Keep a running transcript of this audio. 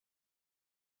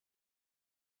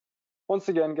Once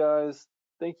again, guys,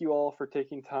 thank you all for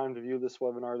taking time to view this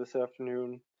webinar this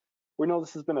afternoon. We know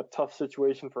this has been a tough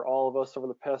situation for all of us over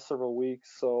the past several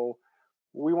weeks, so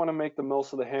we want to make the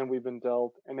most of the hand we've been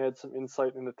dealt and add some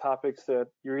insight into topics that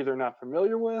you're either not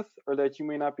familiar with or that you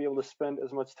may not be able to spend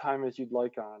as much time as you'd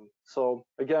like on. So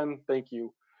again, thank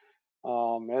you.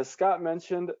 As Scott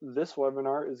mentioned, this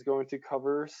webinar is going to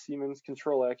cover Siemens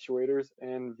control actuators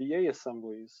and VA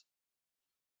assemblies.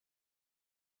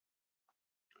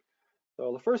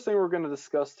 So the first thing we're going to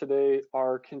discuss today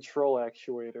are control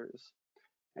actuators.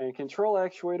 And control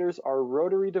actuators are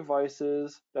rotary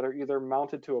devices that are either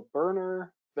mounted to a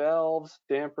burner, valves,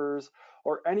 dampers,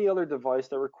 or any other device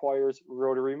that requires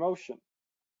rotary motion.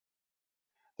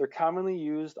 They're commonly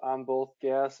used on both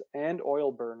gas and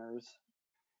oil burners,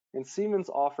 and Siemens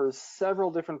offers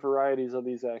several different varieties of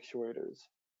these actuators.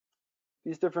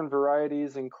 These different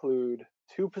varieties include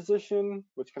two-position,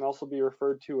 which can also be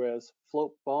referred to as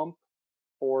float bump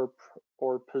or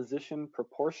position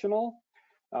proportional.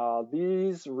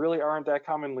 These really aren't that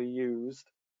commonly used,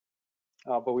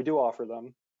 but we do offer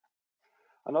them.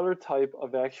 Another type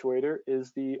of actuator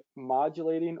is the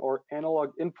modulating or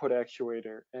analog input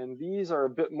actuator, and these are a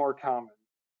bit more common.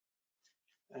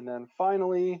 And then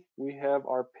finally, we have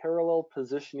our parallel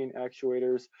positioning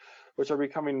actuators, which are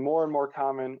becoming more and more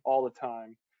common all the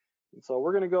time. And so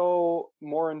we're going to go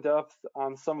more in depth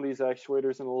on some of these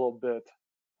actuators in a little bit.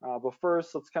 But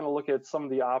first, let's kind of look at some of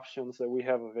the options that we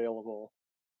have available.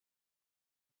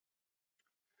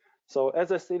 So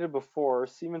as I stated before,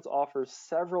 Siemens offers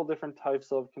several different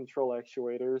types of control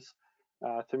actuators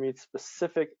to meet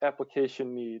specific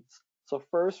application needs. So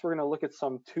first, we're going to look at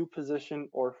some two-position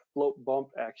or float bump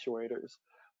actuators,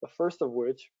 the first of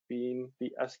which being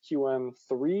the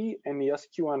SQM3 and the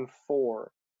SQM4.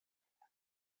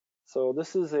 So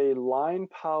this is a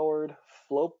line-powered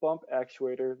float bump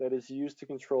actuator that is used to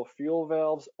control fuel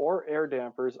valves or air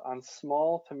dampers on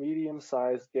small to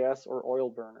medium-sized gas or oil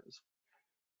burners.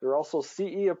 They're also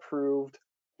CE approved,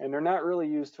 and they're not really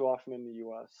used too often in the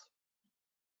US.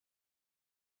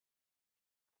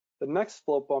 The next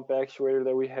float bump actuator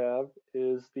that we have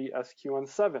is the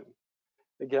SQM7.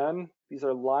 Again, these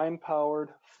are line-powered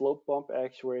float bump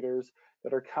actuators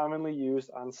that are commonly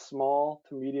used on small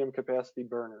to medium capacity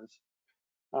burners.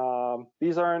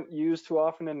 These aren't used too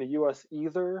often in the US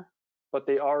either, but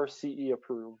they are CE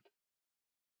approved.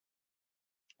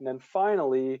 And then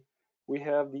finally, we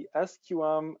have the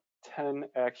SQM10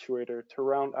 actuator to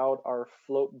round out our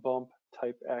float bump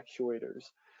type actuators.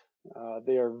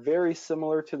 They are very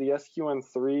similar to the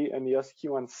SQM3 and the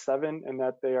SQM7 in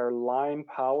that they are line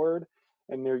powered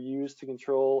and they're used to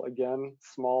control, again,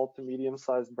 small to medium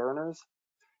sized burners.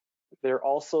 They're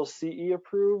also CE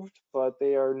approved, but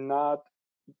they are not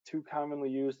too commonly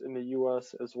used in the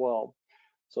US as well.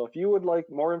 So if you would like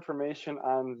more information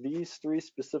on these three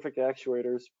specific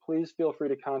actuators, please feel free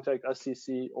to contact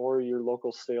SCC or your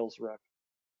local sales rep.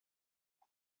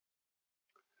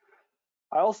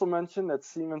 I also mentioned that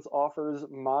Siemens offers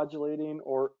modulating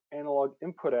or analog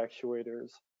input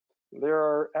actuators. There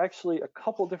are actually a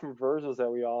couple different versions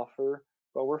that we offer,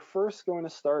 but we're first going to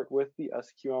start with the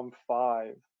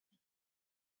SQM5.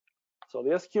 So the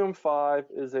SQM5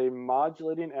 is a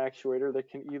modulating actuator that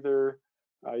can either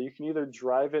you can either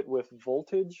drive it with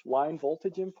voltage, line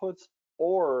voltage inputs,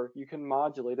 or you can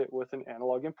modulate it with an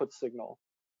analog input signal.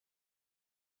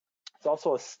 It's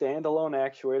also a standalone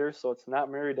actuator, so it's not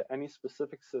married to any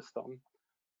specific system,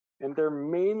 and they're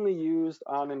mainly used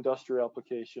on industrial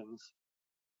applications.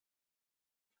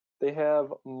 They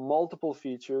have multiple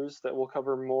features that we'll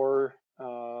cover more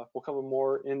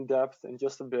in depth in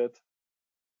just a bit.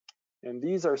 And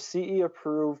these are CE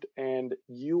approved and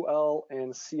UL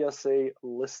and CSA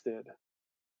listed.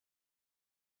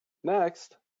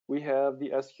 Next, we have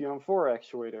the SQM4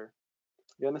 actuator.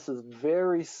 Again, this is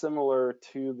very similar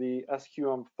to the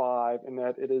SQM5 in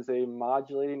that it is a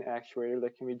modulating actuator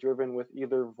that can be driven with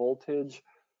either voltage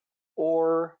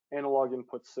or analog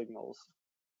input signals.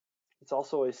 It's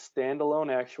also a standalone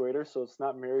actuator, so it's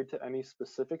not married to any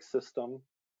specific system.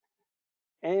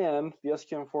 And the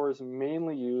SQM4 is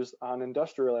mainly used on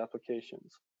industrial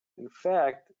applications. In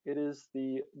fact, it is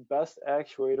the best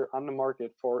actuator on the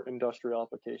market for industrial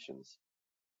applications.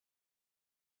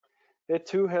 It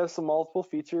too has some multiple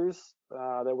features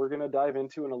that we're going to dive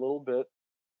into in a little bit.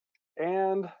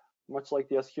 And much like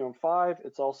the SQM5,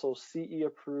 it's also CE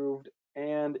approved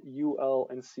and UL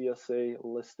and CSA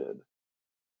listed.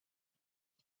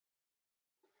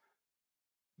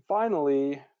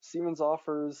 Finally, Siemens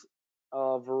offers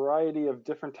a variety of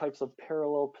different types of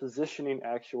parallel positioning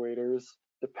actuators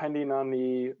depending on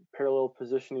the parallel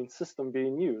positioning system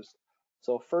being used.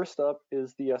 So first up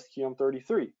is the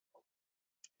SQM33.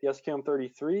 The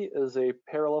SQM33 is a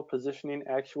parallel positioning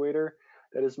actuator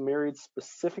that is married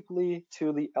specifically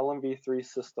to the LMV3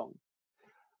 system.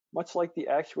 Much like the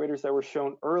actuators that were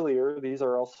shown earlier, these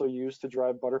are also used to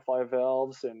drive butterfly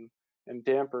valves and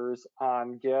dampers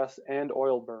on gas and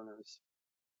oil burners.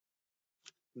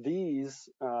 These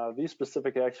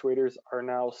specific actuators are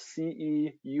now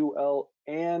CE, UL,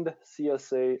 and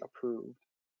CSA approved.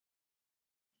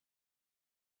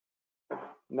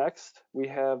 Next, we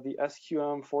have the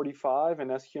SQM45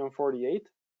 and SQM48.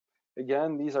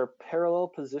 Again, these are parallel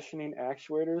positioning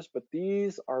actuators, but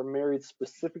these are married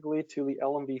specifically to the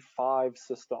LMV5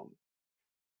 system.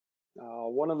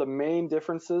 One of the main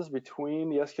differences between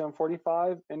the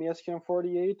SQM45 and the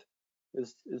SQM48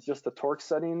 is just the torque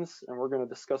settings, and we're going to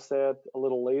discuss that a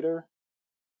little later.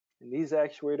 And these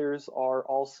actuators are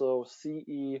also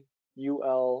CE,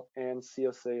 UL, and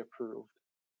CSA approved.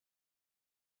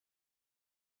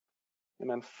 And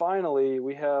then finally,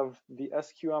 we have the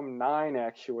SQM9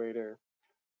 actuator.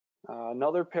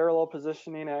 Another parallel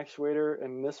positioning actuator,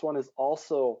 and this one is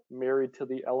also married to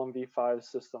the LMV5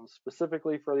 system,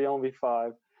 specifically for the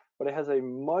LMV5, but it has a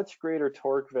much greater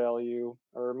torque value,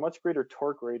 or much greater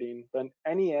torque rating than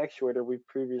any actuator we've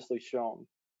previously shown.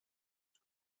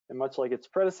 And much like its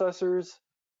predecessors,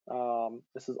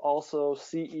 this is also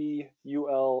CE,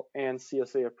 UL, and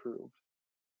CSA approved.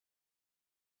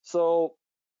 So,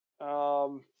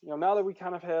 now that we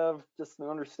kind of have just an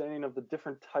understanding of the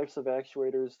different types of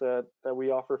actuators that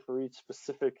we offer for each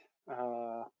specific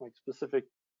specific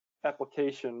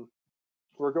application,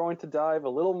 we're going to dive a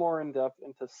little more in depth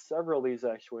into several of these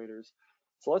actuators.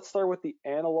 So let's start with the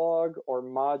analog or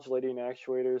modulating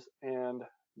actuators and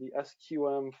the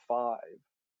SQM5.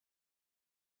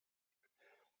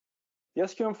 The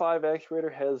SQM5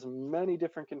 actuator has many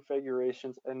different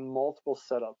configurations and multiple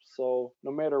setups. So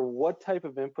no matter what type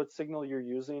of input signal you're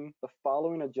using, the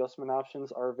following adjustment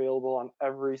options are available on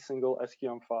every single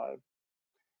SQM5.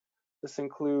 This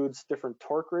includes different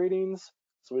torque ratings,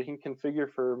 so we can configure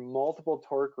for multiple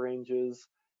torque ranges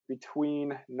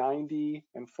between 90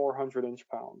 and 400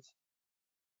 inch-pounds.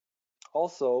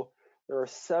 Also, there are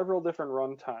several different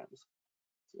run times.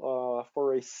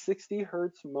 For a 60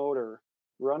 hertz motor,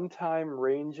 runtime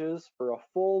ranges for a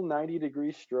full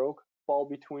 90-degree stroke fall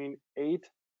between 8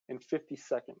 and 50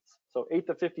 seconds. So 8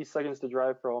 to 50 seconds to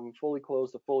drive from fully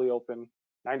closed to fully open,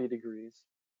 90 degrees.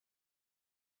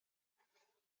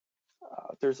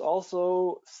 There's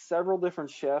also several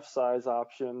different shaft size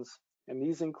options, and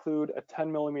these include a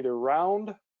 10 millimeter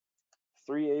round,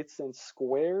 3/8 inch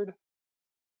squared,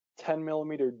 10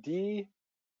 millimeter D,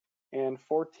 and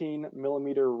 14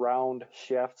 millimeter round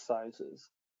shaft sizes.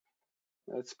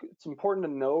 It's important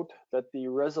to note that the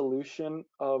resolution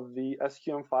of the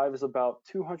SQM5 is about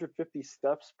 250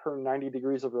 steps per 90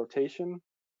 degrees of rotation,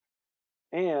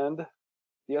 and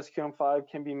the SQM5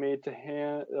 can be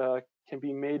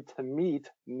made to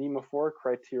meet NEMA 4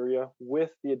 criteria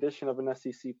with the addition of an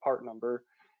SEC part number,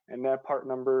 and that part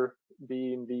number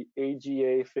being the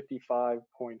AGA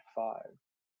 55.5.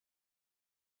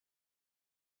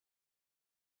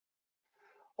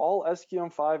 All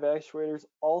SQM5 actuators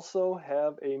also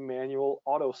have a manual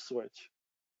auto switch.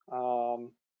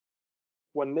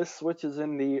 When this switch is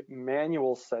in the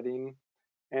manual setting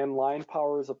and line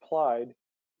power is applied,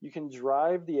 you can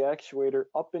drive the actuator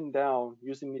up and down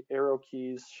using the arrow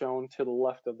keys shown to the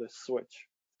left of this switch.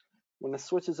 When the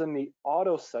switch is in the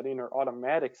auto setting or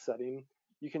automatic setting,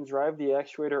 you can drive the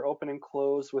actuator open and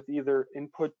close with either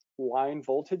input line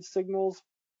voltage signals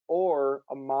or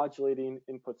a modulating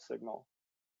input signal.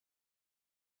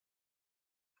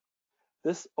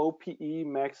 This OPE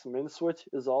max min switch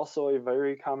is also a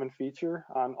very common feature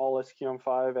on all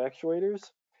SQM5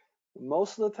 actuators.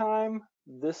 Most of the time,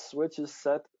 this switch is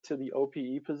set to the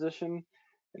OPE position,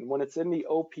 and when it's in the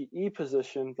OPE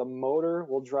position, the motor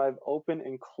will drive open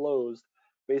and closed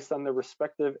based on the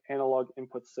respective analog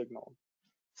input signal.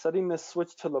 Setting this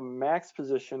switch to the max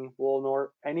position will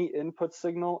ignore any input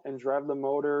signal and drive the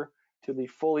motor to the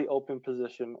fully open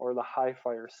position or the high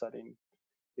fire setting.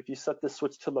 If you set this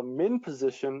switch to the min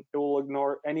position, it will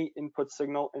ignore any input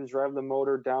signal and drive the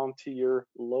motor down to your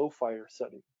low fire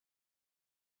setting.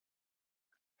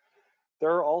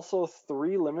 There are also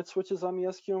 3 limit switches on the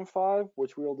SQM5,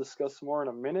 which we will discuss more in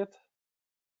a minute.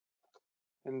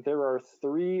 And there are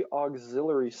 3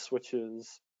 auxiliary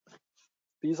switches.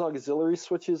 These auxiliary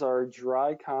switches are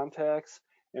dry contacts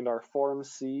and are Form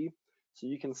C. So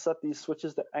you can set these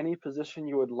switches to any position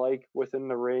you would like within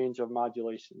the range of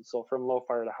modulation, so from low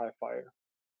fire to high fire.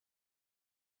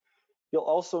 You'll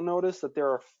also notice that there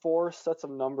are 4 sets of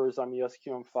numbers on the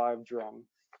SQM5 drum.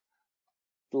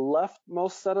 The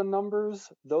leftmost set of numbers,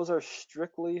 those are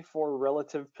strictly for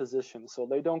relative position, so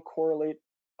they don't correlate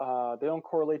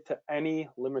to any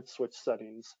limit switch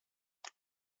settings.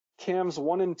 Cams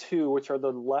 1 and 2, which are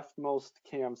the leftmost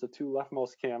cams, the two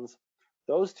leftmost cams,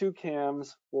 those two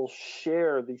cams will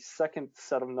share the second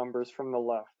set of numbers from the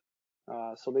left.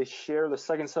 So they share the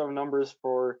second set of numbers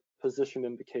for position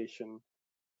indication.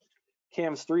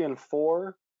 Cams 3 and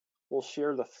 4 will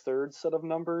share the third set of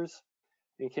numbers,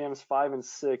 and cams 5 and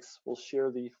 6 will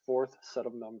share the fourth set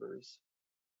of numbers.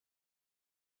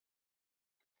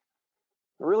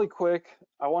 Really quick,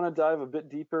 I want to dive a bit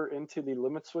deeper into the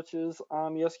limit switches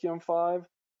on the SQM5.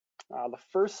 The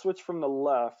first switch from the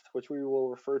left, which we will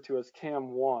refer to as cam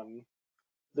 1,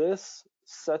 this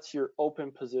sets your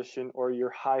open position or your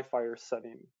high fire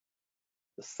setting.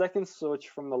 The second switch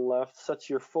from the left sets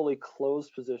your fully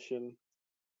closed position,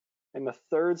 and the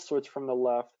third switch from the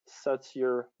left sets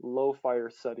your low fire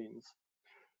settings.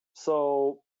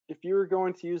 So if you were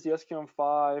going to use the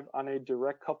SQM5 on a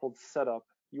direct coupled setup,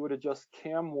 you would adjust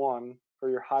cam 1 for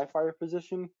your high fire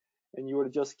position, and you would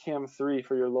adjust cam 3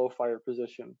 for your low fire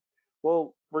position.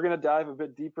 Well, we're going to dive a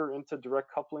bit deeper into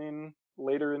direct coupling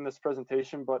later in this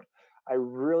presentation, but I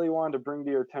really wanted to bring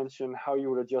to your attention how you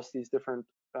would adjust these different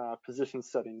position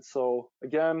settings. So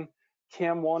again,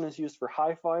 cam 1 is used for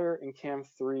high fire and cam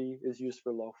 3 is used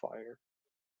for low fire.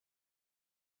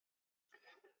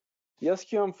 The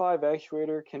SQM5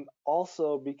 actuator can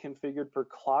also be configured for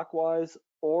clockwise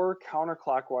or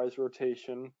counterclockwise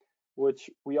rotation, which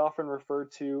we often refer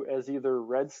to as either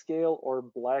red scale or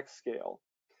black scale.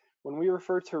 When we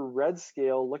refer to red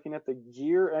scale, looking at the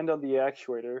gear end of the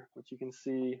actuator, which you can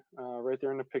see right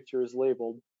there in the picture is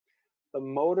labeled, the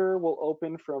motor will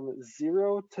open from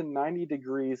 0 to 90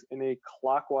 degrees in a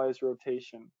clockwise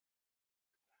rotation.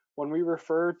 When we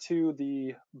refer to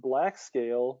the black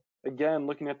scale, again,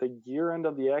 looking at the gear end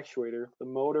of the actuator, the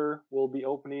motor will be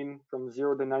opening from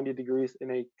 0 to 90 degrees in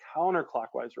a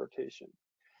counterclockwise rotation.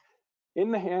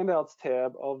 In the handouts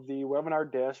tab of the webinar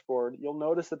dashboard, you'll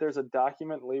notice that there's a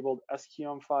document labeled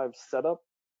SQM5 setup.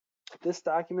 This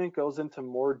document goes into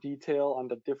more detail on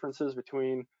the differences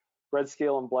between red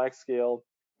scale and black scale.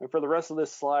 And for the rest of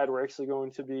this slide, we're actually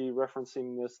going to be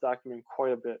referencing this document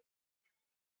quite a bit.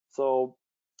 So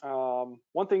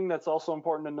one thing that's also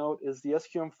important to note is the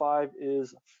SQM5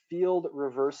 is field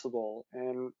reversible.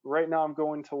 And right now I'm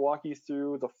going to walk you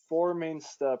through the 4 main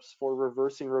steps for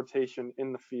reversing rotation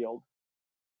in the field.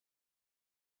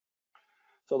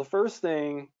 So the first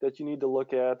thing that you need to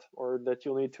look at or that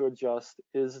you'll need to adjust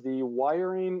is the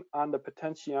wiring on the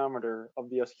potentiometer of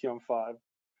the SQM5.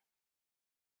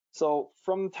 So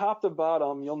from top to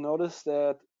bottom, you'll notice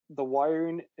that the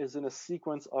wiring is in a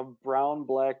sequence of brown,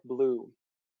 black, blue.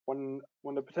 When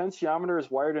the potentiometer is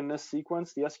wired in this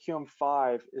sequence, the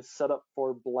SQM5 is set up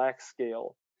for black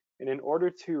scale. And in order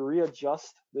to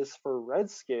readjust this for red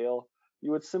scale,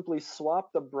 you would simply swap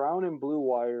the brown and blue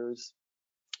wires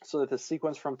so that the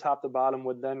sequence from top to bottom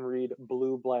would then read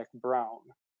blue, black, brown.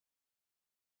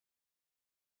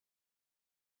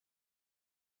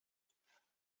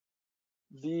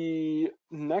 The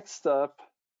next step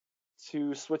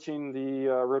to switching the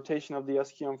rotation of the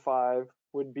SQM5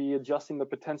 would be adjusting the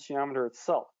potentiometer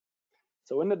itself.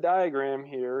 So in the diagram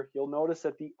here, you'll notice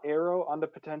that the arrow on the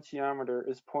potentiometer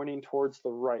is pointing towards the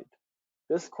right.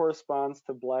 This corresponds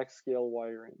to black scale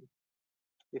wiring.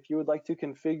 If you would like to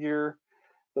configure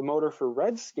the motor for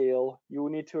red scale, you will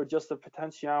need to adjust the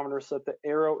potentiometer so that the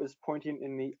arrow is pointing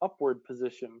in the upward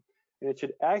position, and it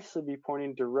should actually be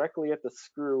pointing directly at the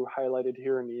screw highlighted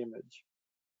here in the image.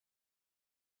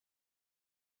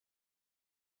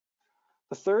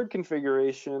 The third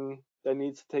configuration that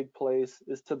needs to take place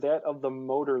is to that of the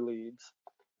motor leads.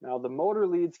 Now the motor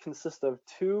leads consist of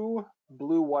 2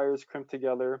 blue wires crimped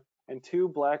together and 2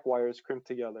 black wires crimped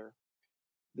together.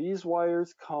 These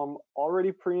wires come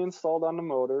already pre-installed on the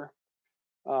motor,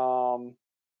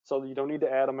 so you don't need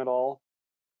to add them at all.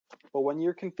 But when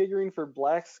you're configuring for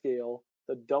black scale,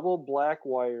 the double black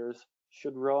wires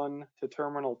should run to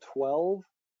terminal 12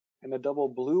 and the double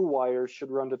blue wires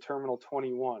should run to terminal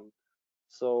 21.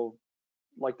 So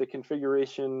like the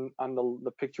configuration on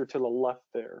the picture to the left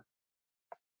there.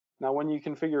 Now when you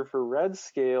configure for red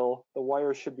scale, the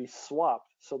wires should be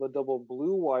swapped. So the double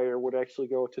blue wire would actually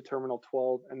go to terminal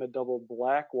 12 and the double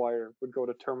black wire would go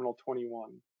to terminal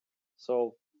 21.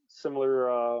 So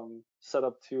similar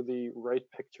setup to the right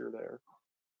picture there.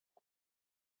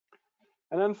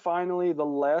 And then finally, the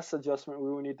last adjustment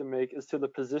we will need to make is to the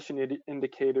position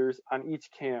indicators on each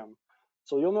cam.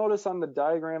 So you'll notice on the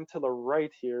diagram to the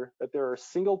right here that there are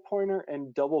single pointer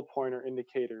and double pointer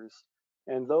indicators.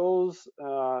 And those,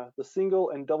 the single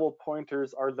and double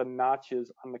pointers are the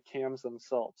notches on the cams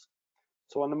themselves.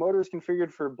 So when the motor is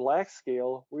configured for black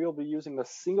scale, we will be using the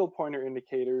single pointer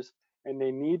indicators, and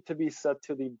they need to be set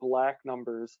to the black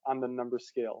numbers on the number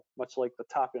scale, much like the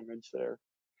top image there.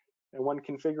 And when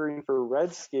configuring for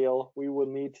red scale, we will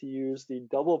need to use the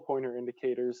double pointer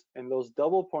indicators, and those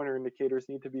double pointer indicators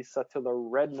need to be set to the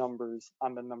red numbers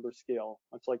on the number scale,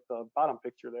 much like the bottom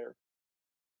picture there.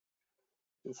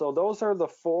 And so those are the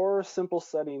 4 simple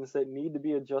settings that need to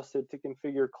be adjusted to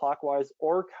configure clockwise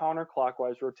or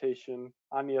counterclockwise rotation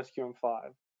on the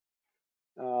SQM5.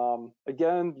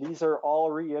 Again, these are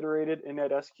all reiterated in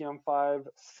that SQM5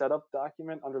 setup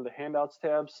document under the handouts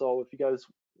tab. So if you guys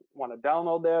want to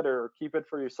download that or keep it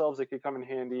for yourselves, it could come in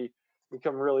handy,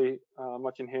 become really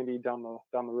much in handy down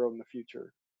the road in the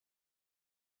future.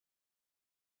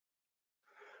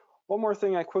 One more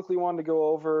thing I quickly wanted to go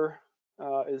over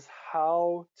is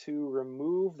how to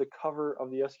remove the cover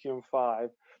of the SQM5,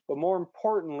 but more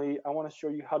importantly, I want to show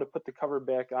you how to put the cover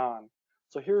back on.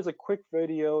 So here's a quick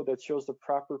video that shows the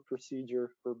proper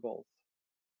procedure for both.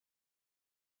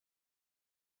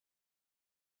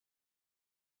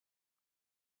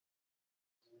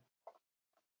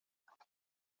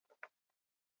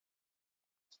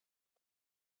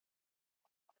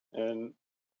 And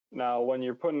now when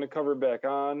you're putting the cover back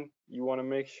on, you want to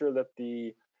make sure that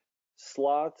the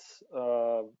slots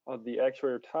of the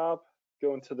actuator top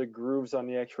go into the grooves on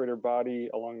the actuator body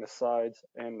along the sides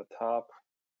and the top,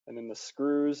 and then the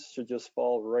screws should just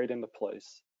fall right into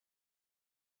place.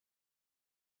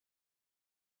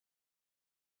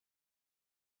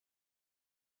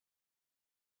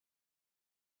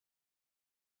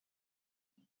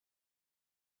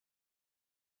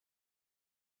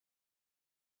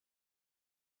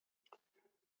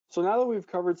 So now that we've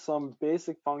covered some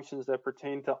basic functions that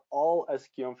pertain to all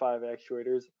SQM5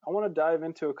 actuators, I want to dive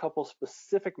into a couple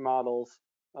specific models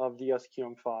of the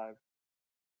SQM5.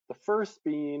 The first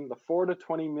being the 4 to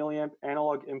 20 milliamp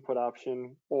analog input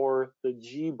option, or the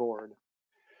G board.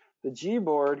 The G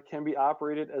board can be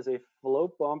operated as a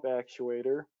float bump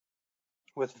actuator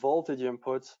with voltage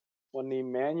inputs when the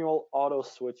manual auto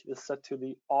switch is set to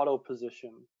the auto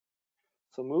position.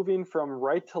 So moving from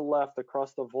right to left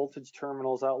across the voltage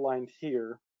terminals outlined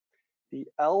here, the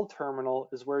L terminal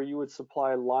is where you would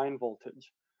supply line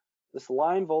voltage. This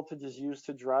line voltage is used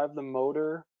to drive the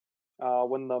motor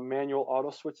when the manual auto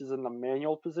switch is in the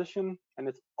manual position, and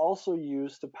it's also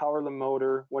used to power the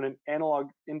motor when an analog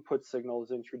input signal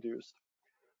is introduced.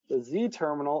 The Z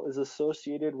terminal is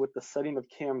associated with the setting of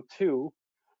cam 2,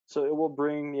 so it will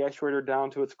bring the actuator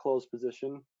down to its closed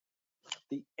position.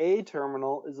 The A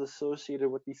terminal is associated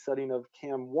with the setting of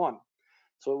cam 1,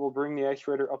 so it will bring the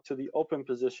actuator up to the open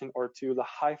position or to the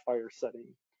high fire setting.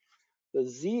 The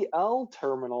ZL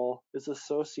terminal is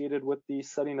associated with the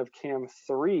setting of cam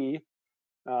 3,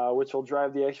 which will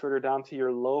drive the actuator down to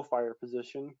your low fire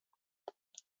position.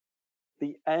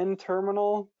 The N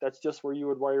terminal, that's just where you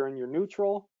would wire in your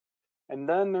neutral. And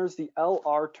then there's the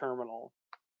LR terminal.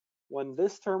 When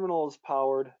this terminal is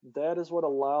powered, that is what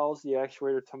allows the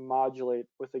actuator to modulate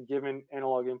with a given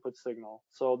analog input signal.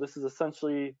 So this is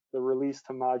essentially the release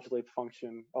to modulate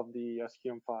function of the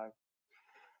SQM5.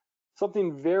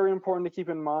 Something very important to keep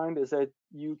in mind is that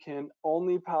you can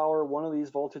only power one of these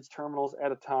voltage terminals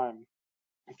at a time.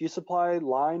 If you supply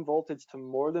line voltage to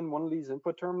more than one of these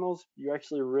input terminals, you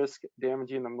actually risk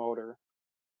damaging the motor.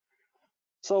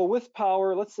 So with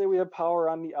power, let's say we have power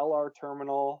on the LR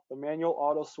terminal, the manual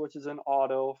auto switch is in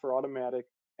auto for automatic,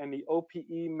 and the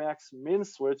OPE max min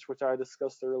switch, which I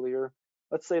discussed earlier,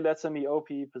 let's say that's in the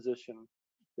OPE position.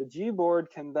 The G board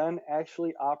can then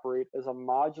actually operate as a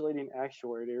modulating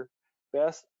actuator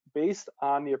based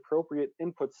on the appropriate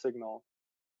input signal.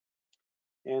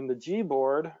 And the G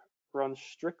board runs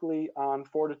strictly on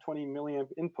 4 to 20 milliamp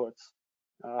inputs,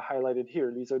 highlighted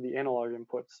here. These are the analog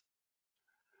inputs.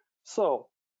 So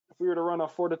if we were to run a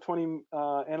 4 to 20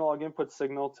 analog input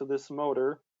signal to this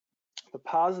motor, the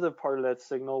positive part of that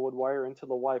signal would wire into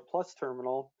the Y plus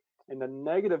terminal, and the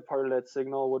negative part of that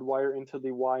signal would wire into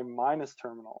the Y minus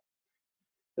terminal.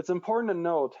 It's important to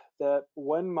note that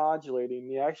when modulating,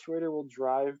 the actuator will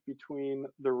drive between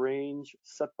the range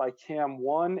set by cam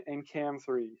 1 and cam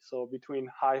 3, so between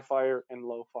high fire and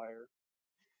low fire.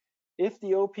 If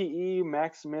the OPE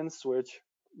max min switch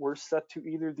were set to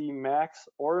either the max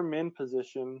or min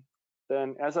position,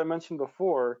 then as I mentioned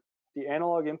before, the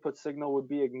analog input signal would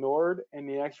be ignored and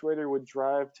the actuator would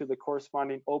drive to the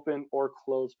corresponding open or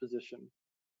closed position.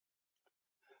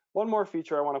 One more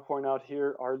feature I want to point out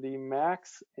here are the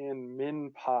max and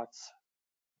min pots.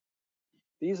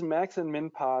 These max and min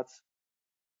pots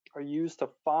are used to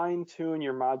fine tune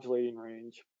your modulating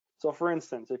range. So for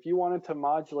instance, if you wanted to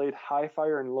modulate high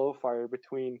fire and low fire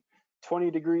between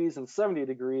 20 degrees and 70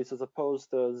 degrees as opposed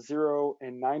to 0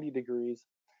 and 90 degrees,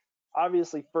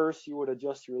 obviously first you would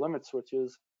adjust your limit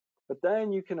switches, but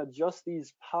then you can adjust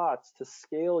these pots to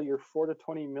scale your 4 to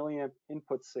 20 milliamp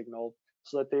input signal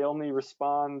so that they only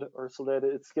respond, or so that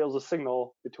it scales a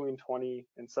signal between 20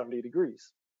 and 70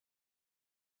 degrees.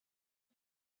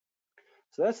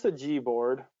 So that's the G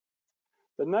board.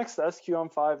 The next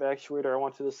SQM5 actuator I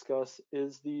want to discuss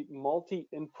is the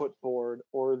multi-input board,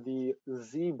 or the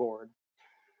Z board.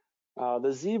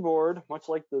 The Z board, much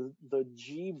like the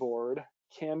G board,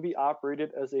 can be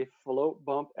operated as a float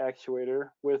bump actuator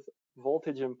with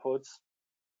voltage inputs,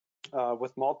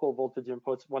 with multiple voltage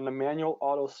inputs when the manual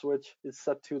auto switch is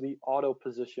set to the auto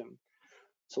position.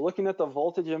 So looking at the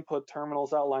voltage input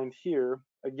terminals outlined here,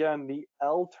 again, the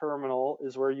L terminal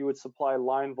is where you would supply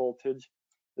line voltage.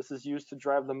 This is used to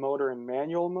drive the motor in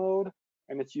manual mode,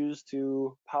 and it's used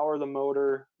to power the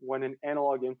motor when an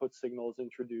analog input signal is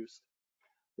introduced.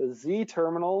 The Z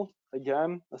terminal,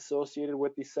 again, associated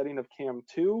with the setting of cam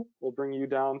 2, will bring you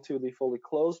down to the fully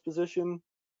closed position.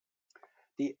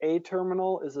 The A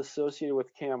terminal is associated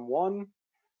with cam 1,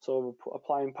 so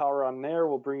applying power on there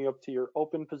will bring you up to your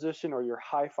open position or your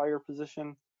high fire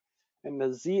position. And the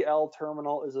ZL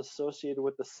terminal is associated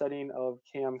with the setting of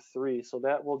cam 3, so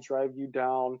that will drive you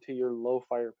down to your low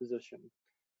fire position.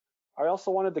 I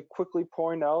also wanted to quickly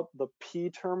point out the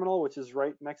P terminal, which is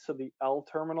right next to the L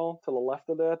terminal to the left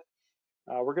of that.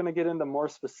 We're going to get into more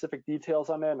specific details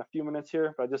on that in a few minutes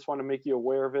here, but I just want to make you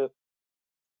aware of it.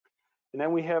 And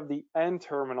then we have the N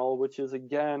terminal, which is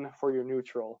again for your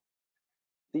neutral.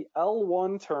 The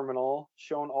L1 terminal,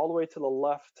 shown all the way to the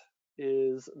left,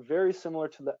 is very similar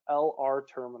to the LR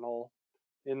terminal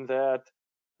in that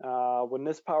when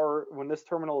this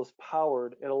terminal is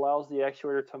powered, it allows the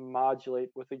actuator to modulate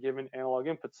with a given analog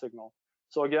input signal.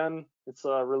 So again, it's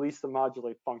a release to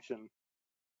modulate function.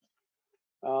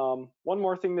 One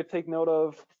more thing to take note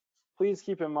of, please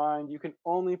keep in mind, you can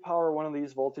only power one of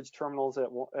these voltage terminals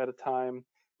at a time.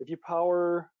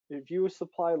 If you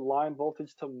supply line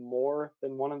voltage to more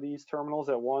than one of these terminals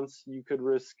at once, you could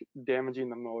risk damaging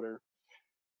the motor.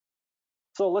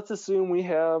 So let's assume we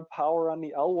have power on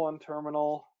the L1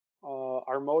 terminal.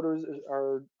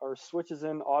 Our switch is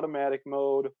in automatic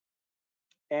mode,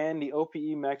 and the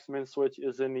OPE max min switch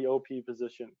is in the OP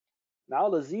position. Now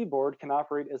the Z board can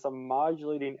operate as a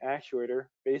modulating actuator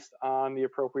based on the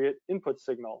appropriate input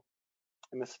signal.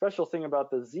 And the special thing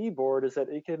about the Z board is that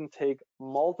it can take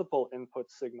multiple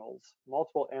input signals,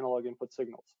 multiple analog input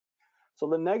signals. So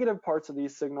the negative parts of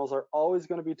these signals are always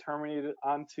going to be terminated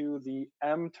onto the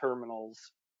M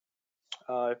terminals.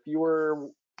 If you were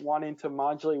wanting to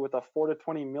modulate with a 4 to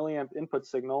 20 milliamp input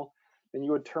signal, then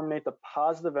you would terminate the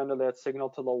positive end of that signal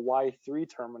to the Y3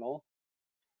 terminal.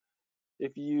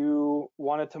 If you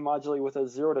wanted to modulate with a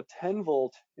 0 to 10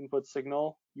 volt input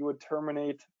signal, you would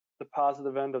terminate the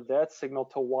positive end of that signal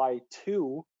to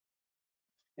Y2.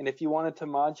 And if you wanted to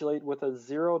modulate with a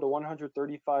 0 to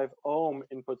 135 ohm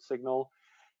input signal,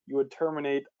 you would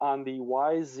terminate on the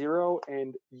Y0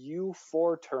 and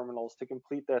U4 terminals to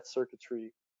complete that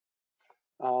circuitry.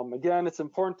 Again, it's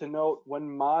important to note when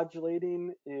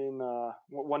modulating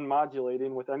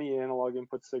with any analog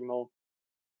input signal,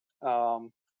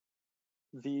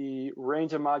 the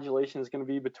range of modulation is going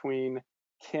to be between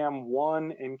cam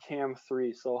 1 and cam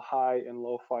 3, so high and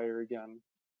low fire again.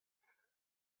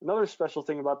 Another special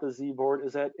thing about the Z board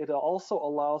is that it also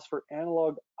allows for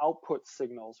analog output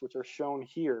signals, which are shown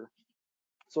here.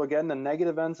 So again, the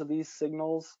negative ends of these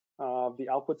signals, the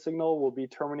output signal will be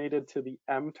terminated to the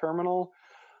M terminal.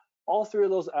 All three of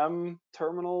those M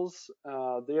terminals,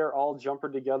 they are all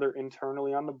jumpered together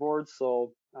internally on the board,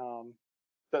 so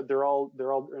that they're all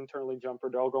internally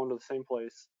jumpered. They're all going to the same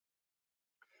place.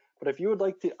 But if you would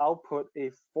like to output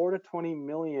a 4 to 20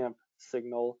 milliamp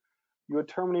signal, you would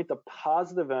terminate the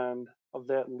positive end of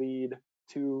that lead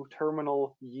to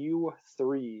terminal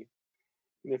U3.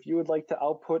 And if you would like to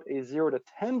output a 0 to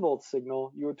 10 volt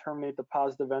signal, you would terminate the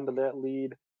positive end of that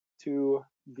lead to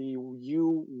the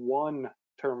U1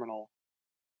 terminal.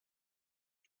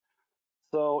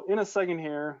 So in a second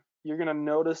here, you're going to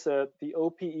notice that the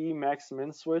OPE max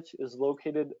min switch is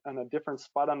located on a different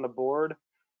spot on the board.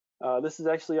 This is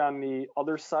actually on the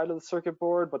other side of the circuit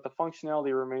board, but the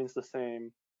functionality remains the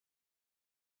same.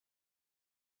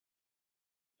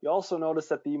 You also notice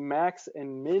that the max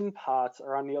and min pots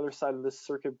are on the other side of this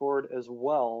circuit board as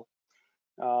well.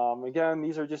 Again,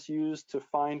 these are just used to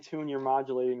fine tune your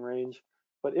modulating range,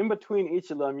 but in between each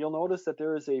of them, you'll notice that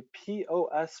there is a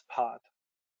POS pot.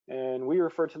 and we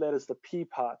refer to that as the P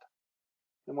pot.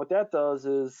 And what that does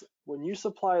is when you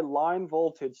supply line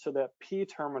voltage to that P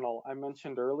terminal I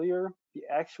mentioned earlier, the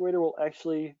actuator will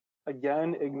actually,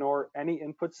 again, ignore any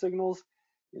input signals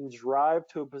and drive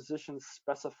to a position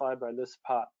specified by this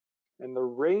pot. And the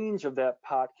range of that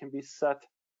pot can be set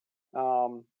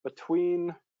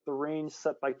between the range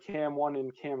set by cam 1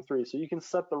 and cam 3. So you can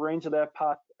set the range of that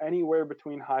pot anywhere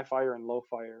between high fire and low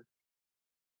fire.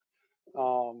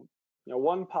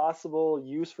 One possible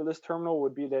use for this terminal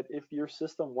would be that if your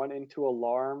system went into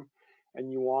alarm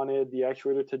and you wanted the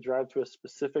actuator to drive to a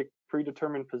specific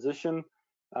predetermined position,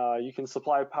 you can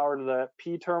supply power to that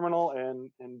P terminal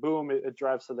and boom, it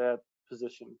drives to that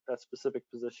position, that specific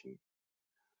position.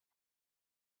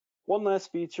 One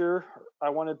last feature I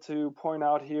wanted to point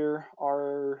out here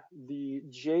are the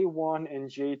J1 and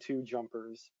J2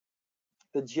 jumpers.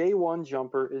 The J1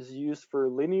 jumper is used for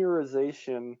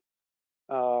linearization,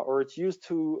 or it's used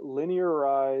to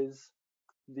linearize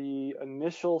the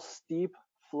initial steep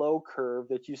flow curve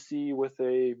that you see with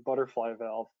a butterfly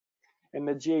valve. And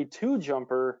the J2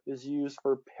 jumper is used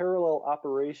for parallel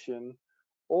operation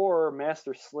or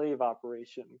master-slave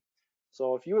operation.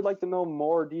 So if you would like to know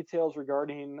more details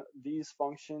regarding these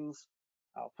functions,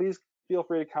 please feel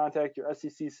free to contact your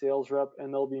SEC sales rep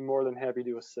and they'll be more than happy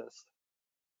to assist.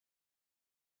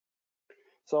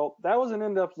 So that was an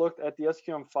in-depth look at the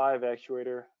SQM5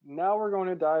 actuator. Now we're going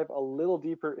to dive a little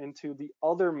deeper into the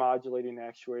other modulating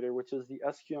actuator, which is the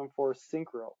SQM4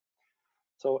 Synchro.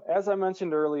 So as I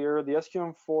mentioned earlier, the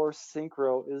SQM4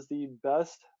 Synchro is the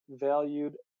best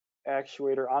valued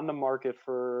actuator on the market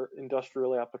for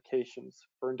industrial applications.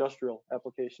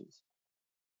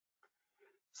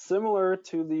 Similar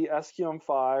to the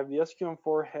SQM5, the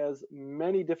SQM4 has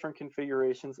many different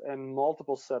configurations and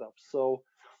multiple setups. So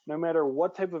no matter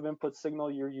what type of input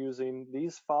signal you're using,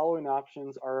 these following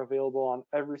options are available on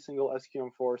every single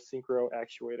SQM4 Synchro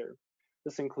actuator.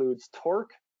 This includes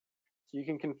torque. So you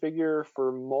can configure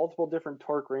for multiple different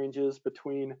torque ranges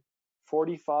between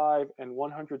 45 and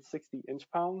 160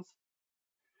 inch-pounds.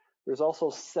 There's also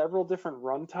several different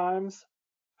run times.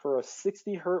 For a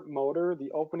 60 Hz motor,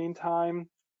 the opening time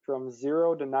from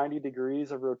 0 to 90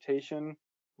 degrees of rotation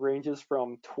ranges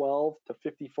from 12 to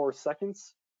 54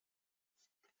 seconds.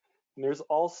 And there's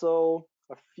also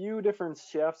a few different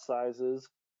shaft sizes.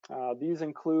 These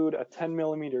include a 10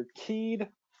 millimeter keyed,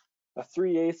 a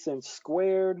 3/8 inch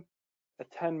squared, a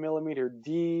 10 millimeter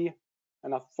D,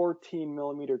 and a 14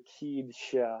 millimeter keyed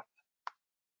shaft.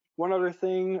 One other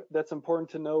thing that's important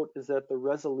to note is that the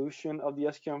resolution of the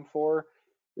SQM4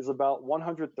 is about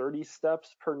 130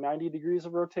 steps per 90 degrees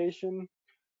of rotation.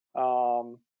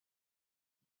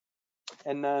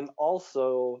 And then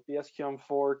also the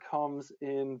SQM4 comes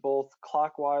in both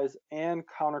clockwise and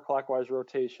counterclockwise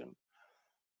rotation.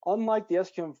 Unlike the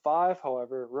SQM5,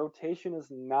 however, rotation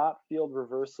is not field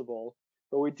reversible,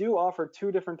 but we do offer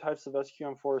two different types of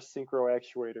SQM4 synchro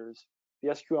actuators, the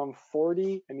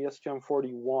SQM40 and the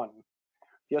SQM41.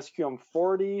 The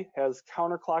SQM40 has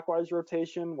counterclockwise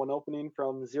rotation when opening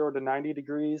from 0 to 90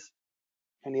 degrees,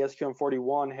 and the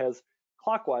SQM41 has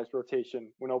clockwise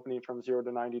rotation when opening from 0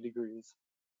 to 90 degrees.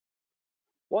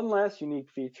 One last unique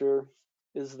feature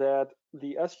is that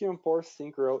the SQM4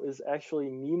 Synchro is actually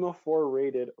NEMA 4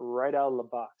 rated right out of the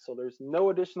box. So there's no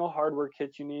additional hardware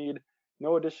kit you need,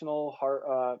 no additional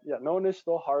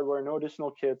hardware, no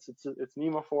additional kits. It's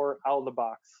NEMA 4 out of the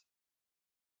box.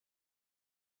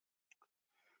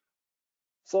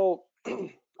 So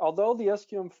although the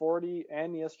SQM40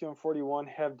 and the SQM41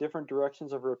 have different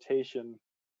directions of rotation,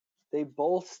 they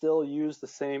both still use the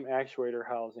same actuator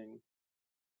housing.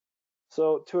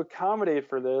 So to accommodate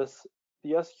for this,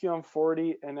 the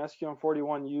SQM40 and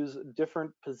SQM41 use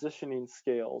different positioning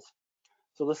scales.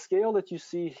 So the scale that you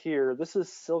see here, this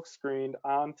is silk screened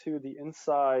onto the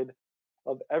inside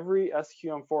of every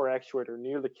SQM4 actuator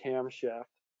near the camshaft.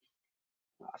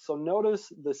 So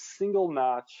notice the single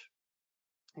notch.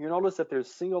 You notice that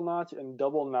there's single notch and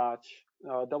double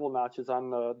notches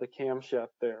on the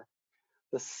camshaft there.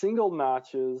 The single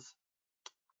notches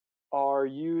are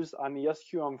used on the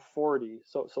SQM40.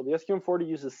 So the SQM40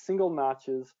 uses single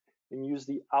notches and use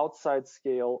the outside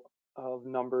scale of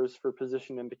numbers for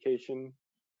position indication,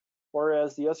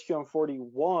 whereas the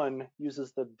SQM41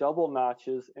 uses the double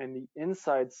notches and the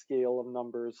inside scale of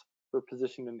numbers for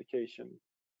position indication.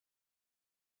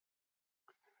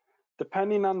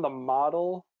 Depending on the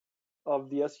model of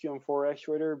the SQM4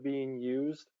 actuator being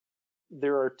used,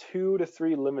 there are 2 to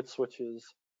 3 limit switches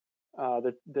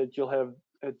that you'll have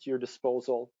at your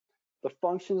disposal. The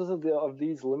functions of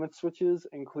these limit switches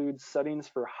include settings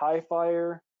for high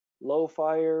fire, low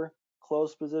fire,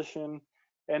 close position,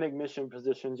 and ignition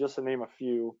position, just to name a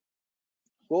few.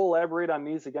 We'll elaborate on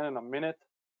these again in a minute,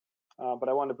 but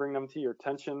I want to bring them to your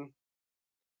attention.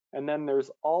 And then there's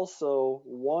also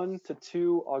 1 to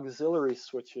 2 auxiliary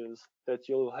switches that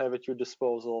you'll have at your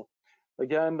disposal.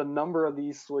 Again, the number of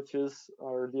these switches,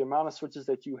 or the amount of switches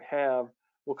that you have,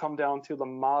 will come down to the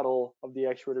model of the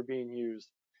actuator being used.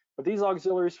 But these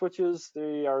auxiliary switches,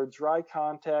 they are dry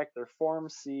contact, they're form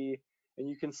C, and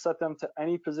you can set them to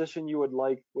any position you would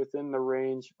like within the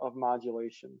range of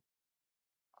modulation.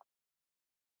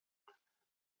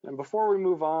 And before we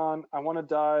move on, I want to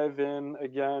dive in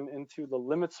again into the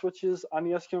limit switches on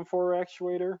the SQM4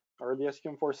 actuator, or the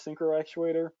SQM4 synchro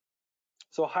actuator.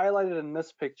 So highlighted in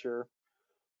this picture,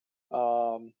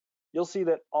 you'll see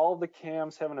that all the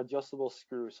cams have an adjustable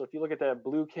screw. So if you look at that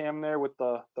blue cam there with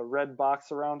the red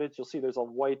box around it, you'll see there's a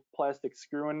white plastic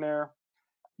screw in there.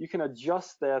 You can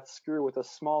adjust that screw with a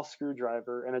small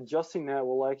screwdriver, and adjusting that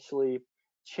will actually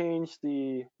change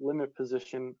the limit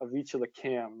position of each of the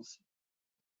cams.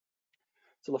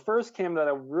 So the first cam that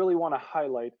I really want to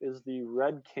highlight is the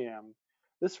red cam.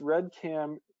 This red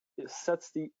cam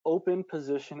sets the open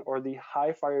position or the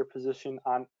high fire position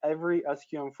on every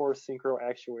SQM4 synchro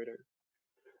actuator.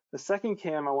 The second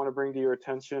cam I want to bring to your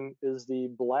attention is the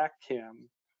black cam.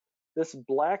 This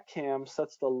black cam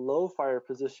sets the low fire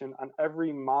position on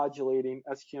every modulating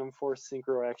SQM4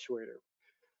 synchro actuator.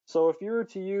 So if you were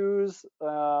to use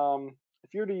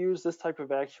this type of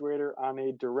actuator on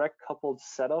a direct coupled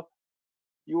setup,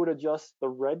 you would adjust the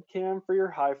red cam for your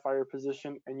high fire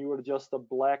position, and you would adjust the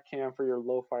black cam for your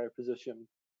low fire position.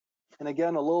 And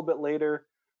again, a little bit later,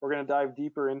 we're going to dive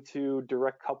deeper into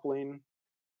direct coupling.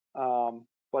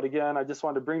 But again, I just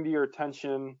wanted to bring to your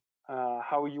attention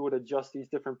how you would adjust these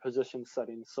different position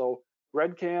settings. So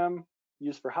red cam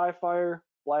used for high fire,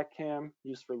 black cam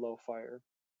used for low fire.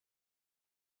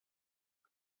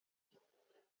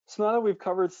 So now that we've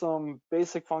covered some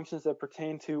basic functions that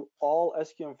pertain to all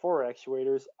SQM4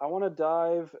 actuators, I want to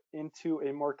dive into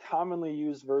a more commonly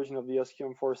used version of the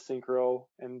SQM4 synchro,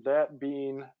 and that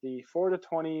being the 4 to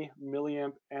 20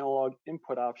 milliamp analog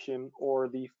input option, or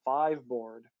the 5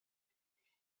 board.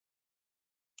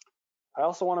 I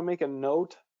also want to make a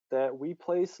note that we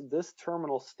place this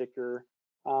terminal sticker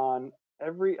on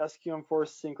every SQM4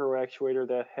 synchro actuator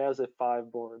that has a 5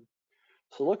 board.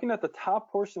 So looking at the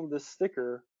top portion of this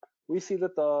sticker, we see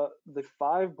that the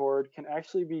 5 board can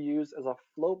actually be used as a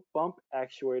float bump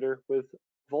actuator with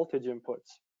voltage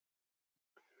inputs.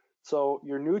 So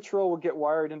your neutral will get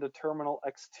wired into terminal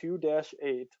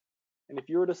X2-8, and if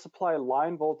you were to supply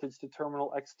line voltage to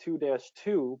terminal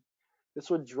X2-2, this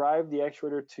would drive the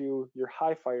actuator to your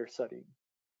high fire setting.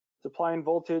 Supplying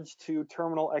voltage to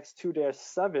terminal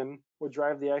X2-7 would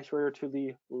drive the actuator to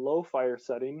the low fire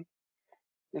setting,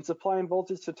 and supplying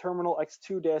voltage to terminal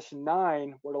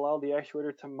X2-9 would allow the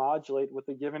actuator to modulate with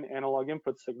the given analog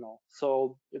input signal.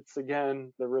 So it's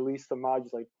again the release to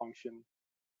modulate function.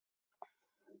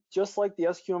 Just like the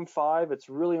SQM5, it's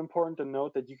really important to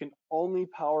note that you can only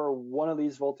power one of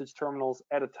these voltage terminals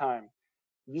at a time.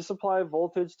 If you supply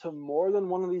voltage to more than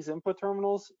one of these input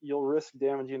terminals, you'll risk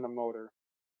damaging the motor.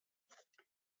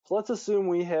 So let's assume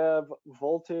we have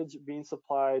voltage being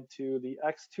supplied to the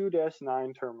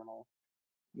X2-9 terminal.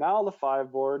 Now the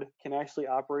 5 board can actually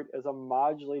operate as a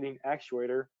modulating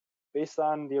actuator based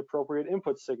on the appropriate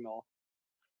input signal.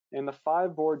 And the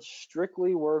 5 board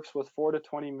strictly works with 4 to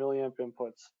 20 milliamp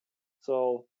inputs.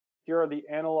 So here are the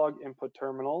analog input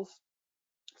terminals.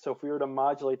 So if we were to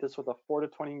modulate this with a 4 to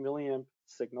 20 milliamp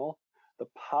signal, the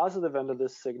positive end of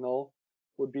this signal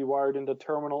would be wired into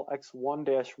terminal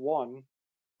X1-1,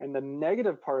 and the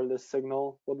negative part of this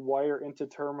signal would wire into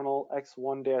terminal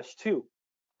X1-2.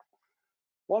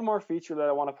 One more feature that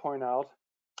I want to point out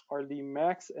are the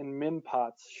max and min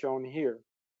pots shown here.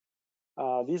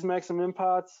 These max and min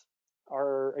pots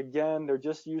are, again, they're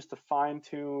just used to fine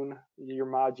tune your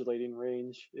modulating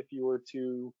range if you were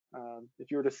to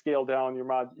scale down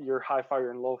your high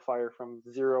fire and low fire from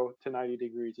 0 to 90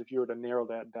 degrees, if you were to narrow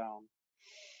that down.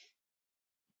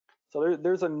 So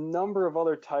there's a number of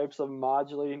other types of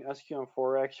modulating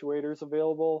SQM4 actuators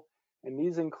available, and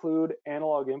these include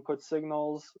analog input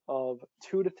signals of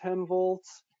 2 to 10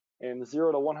 volts and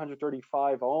 0 to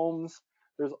 135 ohms.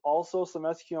 There's also some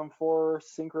SQM4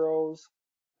 synchros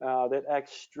that act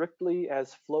strictly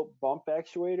as float bump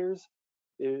actuators.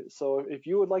 So if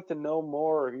you would like to know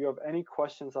more, or if you have any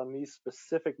questions on these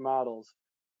specific models,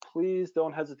 please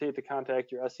don't hesitate to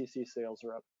contact your SEC sales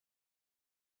rep.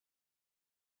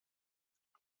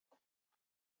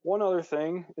 One other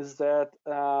thing is that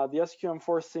the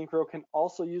SQM4 Synchro can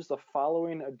also use the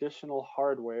following additional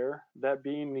hardware, that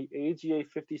being the AGA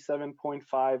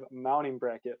 57.5 mounting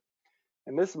bracket.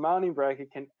 And this mounting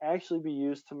bracket can actually be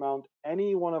used to mount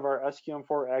any one of our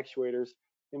SQM4 actuators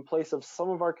in place of some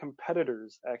of our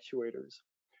competitors' actuators.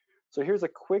 So here's a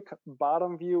quick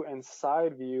bottom view and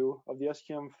side view of the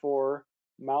SQM4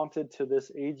 mounted to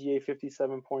this AGA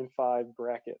 57.5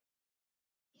 bracket.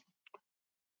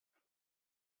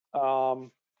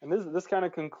 And this kind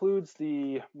of concludes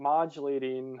the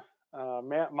modulating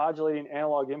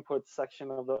analog input section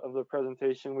of the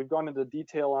presentation. We've gone into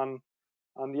detail on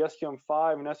the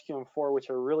SQM5 and SQM4, which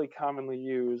are really commonly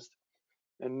used.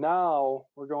 And now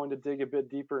we're going to dig a bit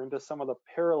deeper into some of the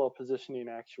parallel positioning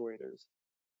actuators.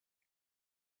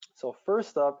 So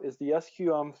first up is the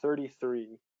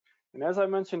SQM33. And as I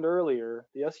mentioned earlier,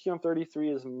 the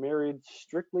SQM33 is married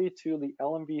strictly to the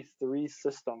LMV3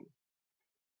 system.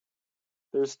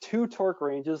 There's two torque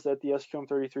ranges that the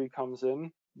SQM33 comes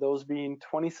in, those being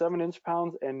 27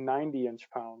 inch-pounds and 90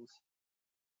 inch-pounds.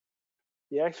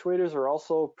 The actuators are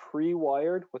also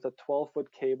pre-wired with a 12-foot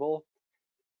cable,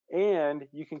 and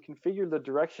you can configure the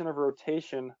direction of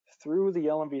rotation through the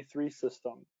LMV3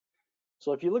 system.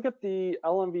 So if you look at the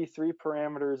LMV3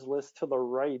 parameters list to the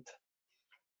right,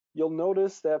 you'll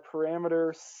notice that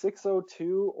parameter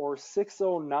 602 or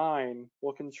 609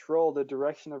 will control the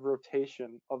direction of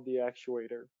rotation of the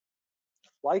actuator.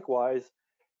 Likewise,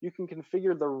 you can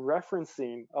configure the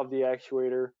referencing of the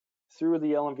actuator through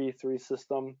the LMV3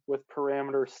 system with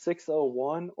parameter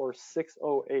 601 or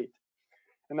 608.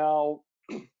 And now,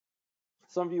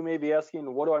 some of you may be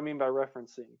asking, what do I mean by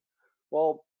referencing?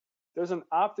 Well, there's an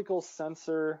optical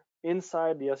sensor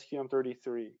inside the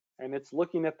SQM33, and it's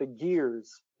looking at the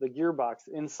gears, the gearbox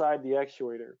inside the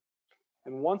actuator.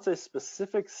 And once a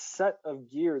specific set of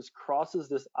gears crosses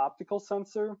this optical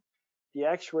sensor, the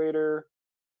actuator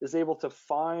is able to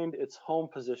find its home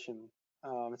position.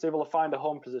 It's able to find a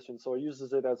home position, so it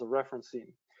uses it as a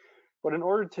referencing. But in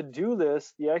order to do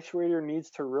this, the actuator needs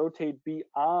to rotate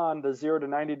beyond the 0 to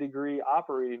 90 degree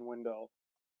operating window.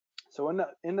 So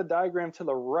in the diagram to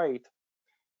the right,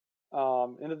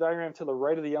 of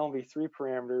the LMV3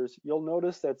 parameters, you'll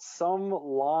notice that some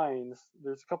lines,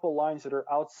 there's a couple lines that are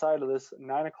outside of this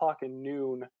 9 o'clock and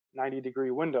noon 90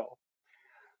 degree window.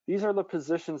 These are the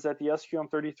positions that the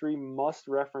SQM33 must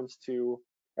reference to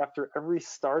after every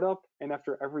startup and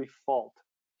after every fault.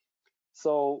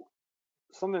 So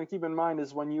something to keep in mind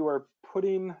is when you are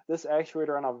putting this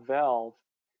actuator on a valve,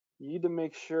 you need to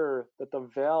make sure that the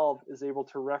valve is able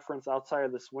to reference outside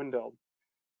of this window.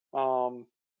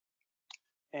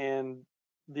 And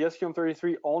the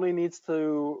SQM33 only needs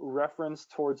to reference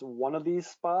towards one of these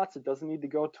spots. It doesn't need to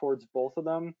go towards both of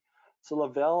them. So the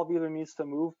valve either needs to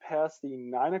move past the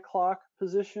 9 o'clock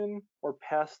position or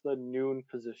past the noon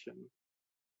position.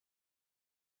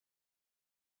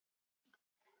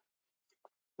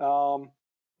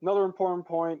 Another important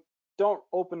point, don't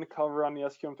open the cover on the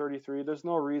SQM33. There's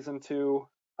no reason to.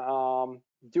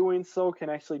 Doing so can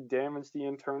actually damage the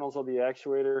internals of the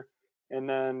actuator, and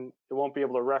then it won't be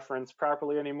able to reference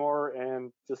properly anymore,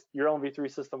 and just your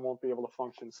LMV3 system won't be able to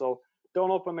function. So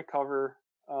don't open the cover.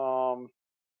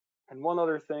 And one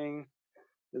other thing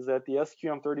is that the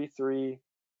SQM33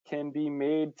 can be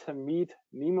made to meet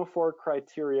NEMA 4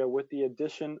 criteria with the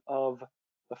addition of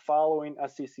the following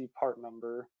SCC part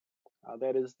number.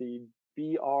 That is the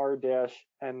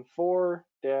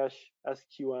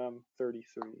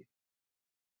BR-N4-SQM33.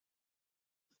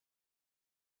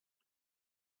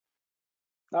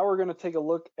 Now we're going to take a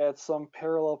look at some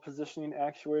parallel positioning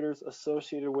actuators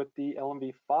associated with the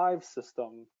LMV5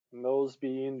 system, and those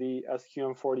being the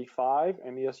SQM45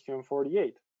 and the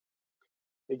SQM48.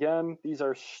 Again, these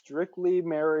are strictly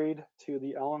married to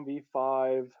the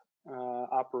LMV5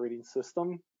 operating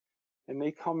system, and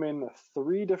they come in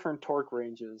 3 different torque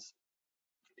ranges.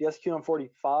 The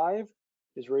SQM45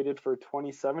 is rated for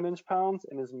 27 inch-pounds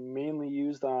and is mainly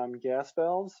used on gas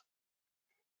valves.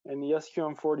 And the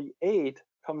SQM48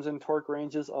 comes in torque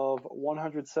ranges of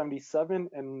 177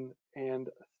 and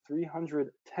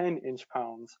 310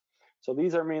 inch-pounds. So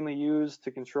these are mainly used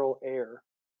to control air.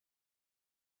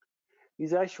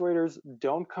 These actuators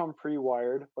don't come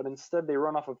pre-wired, but instead they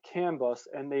run off of CAN bus,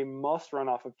 and they must run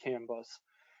off of CAN bus.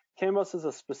 CAN bus is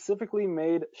a specifically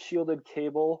made shielded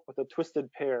cable with a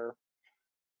twisted pair.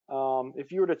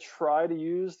 If you were to try to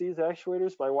use these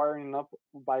actuators by wiring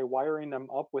them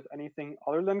up with anything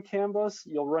other than CAN bus,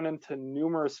 you'll run into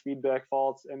numerous feedback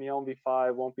faults, and the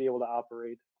LMV5 won't be able to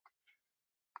operate.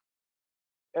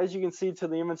 As you can see to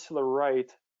the image to the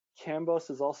right, CAN bus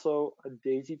is also a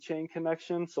daisy chain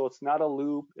connection, so it's not a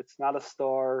loop, it's not a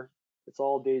star, it's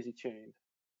all daisy chained.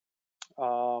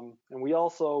 And we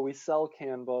sell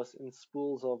CAN bus in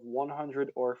spools of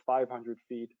 100 or 500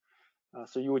 feet.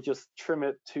 So you would just trim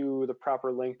it to the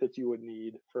proper length that you would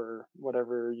need for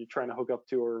whatever you're trying to hook up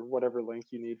to or whatever length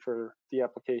you need for the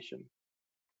application.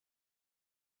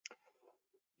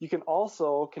 You can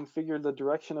also configure the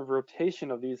direction of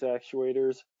rotation of these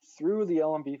actuators through the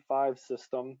LMB5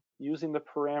 system using the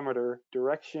parameter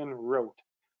direction rot,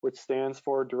 which stands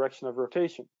for direction of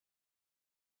rotation.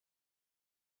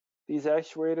 These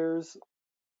actuators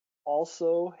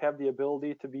also have the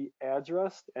ability to be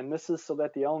addressed, and this is so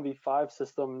that the LMB5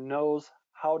 system knows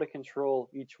how to control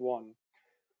each one.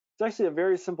 It's actually a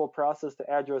very simple process to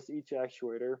address each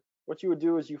actuator. What you would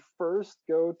do is you first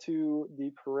go to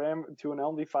an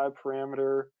LMB5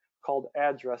 parameter called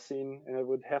addressing, and it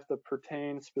would have to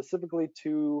pertain specifically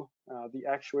to the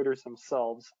actuators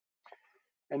themselves.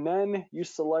 And then you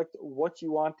select what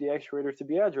you want the actuator to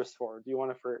be addressed for. Do you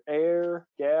want it for air,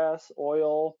 gas,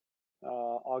 oil,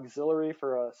 auxiliary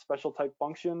for a special type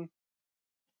function?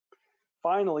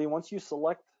 Finally, once you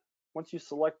select what you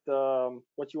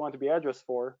want to be addressed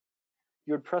for,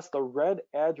 you would press the red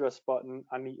address button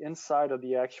on the inside of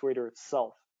the actuator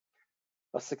itself.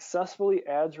 A successfully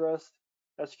addressed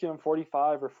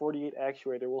SQM45 or 48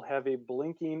 actuator will have a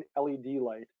blinking LED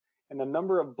light, and the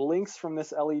number of blinks from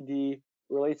this LED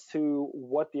relates to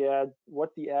what the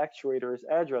actuator is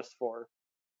addressed for.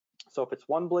 So if it's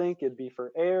one blink, it'd be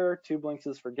for air, 2 blinks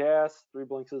is for gas, 3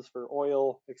 blinks is for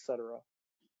oil, etc.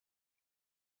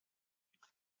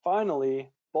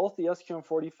 Finally, both the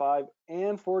SQM45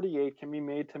 and 48 can be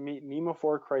made to meet NEMA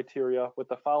 4 criteria with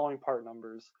the following part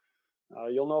numbers.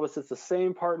 You'll notice it's the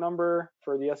same part number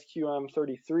for the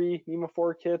SQM33 NEMA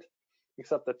 4 kit,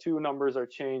 except the 2 numbers are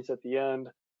changed at the end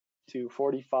to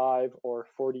 45 or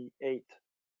 48.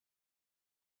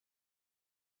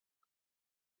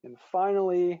 And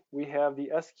finally, we have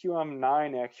the SQM9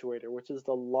 actuator, which is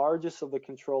the largest of the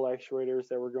control actuators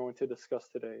that we're going to discuss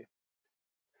today.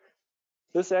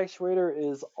 This actuator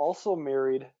is also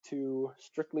married to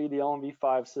strictly the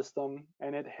LMB5 system,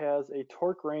 and it has a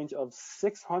torque range of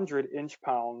 600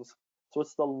 inch-pounds, so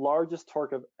it's the largest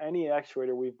torque of any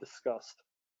actuator we've discussed.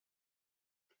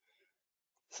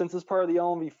 Since it's part of the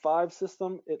LMB5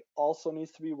 system, it also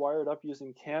needs to be wired up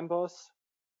using CAN bus.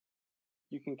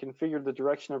 You can configure the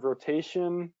direction of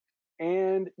rotation,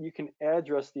 and you can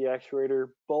address the actuator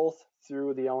both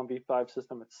through the LMB5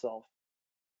 system itself.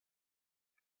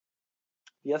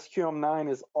 The SQM9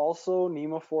 is also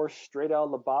NEMA 4 straight out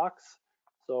of the box,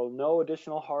 so no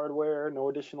additional hardware, no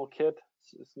additional kit.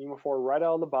 It's NEMA 4 right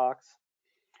out of the box.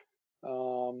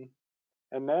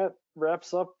 And that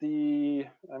wraps up the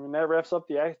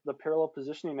parallel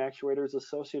positioning actuators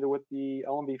associated with the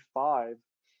LMB5,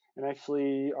 and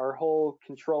actually our whole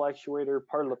control actuator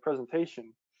part of the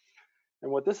presentation.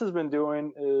 And what this has been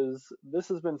doing is this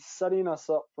has been setting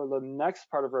us up for the next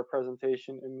part of our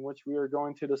presentation, in which we are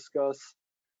going to discuss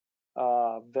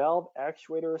valve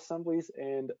actuator assemblies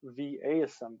and VA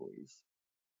assemblies,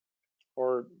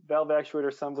 or valve actuator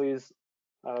assemblies.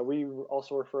 We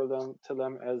also refer to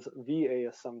them as VA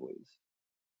assemblies.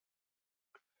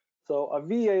 So a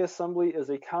VA assembly is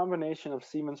a combination of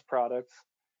Siemens products.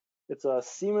 It's a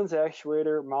Siemens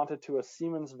actuator mounted to a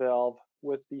Siemens valve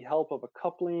with the help of a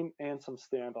coupling and some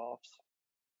standoffs.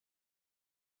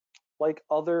 Like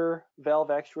other valve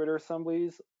actuator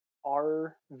assemblies,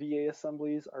 our VA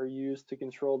assemblies are used to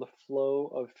control the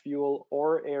flow of fuel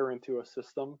or air into a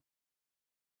system.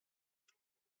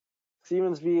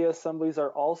 Siemens VA assemblies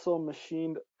are also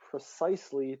machined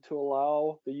precisely to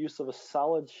allow the use of a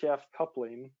solid shaft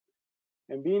coupling,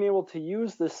 and being able to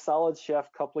use this solid shaft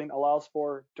coupling allows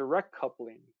for direct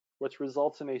coupling, which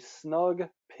results in a snug,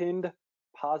 pinned,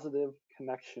 positive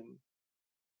connection.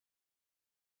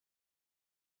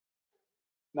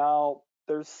 Now,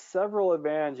 there's several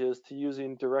advantages to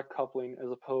using direct coupling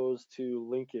as opposed to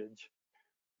linkage.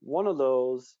 One of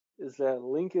those is that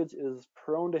linkage is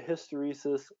prone to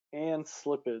hysteresis and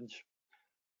slippage.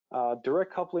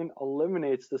 Direct coupling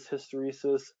eliminates this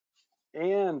hysteresis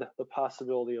and the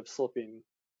possibility of slipping.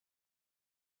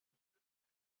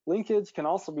 Linkage can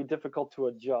also be difficult to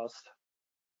adjust.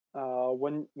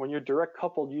 When you're direct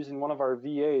coupled using one of our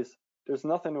VAs, there's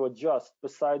nothing to adjust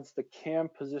besides the cam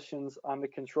positions on the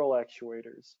control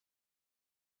actuators.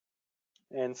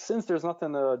 And since there's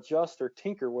nothing to adjust or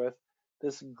tinker with,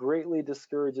 this greatly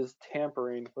discourages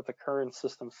tampering with the current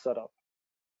system setup.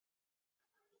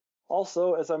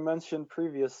 Also, as I mentioned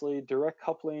previously, direct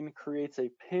coupling creates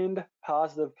a pinned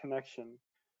positive connection.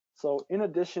 So in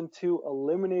addition to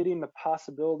eliminating the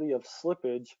possibility of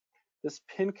slippage, this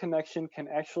pin connection can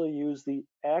actually use the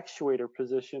actuator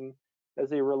position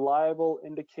as a reliable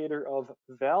indicator of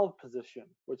valve position,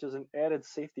 which is an added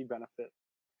safety benefit.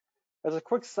 As a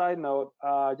quick side note,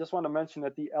 I just want to mention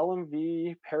that the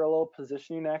LMV parallel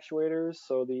positioning actuators,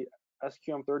 so the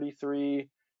SQM33,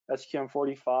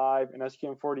 SQM45, and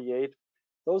SQM48,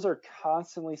 those are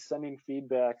constantly sending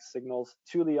feedback signals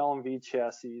to the LMV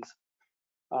chassis,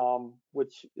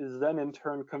 which is then in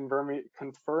turn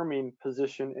confirming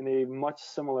position in a much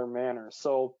similar manner.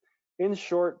 So in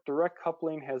short, direct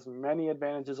coupling has many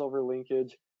advantages over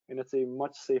linkage, and it's a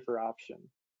much safer option.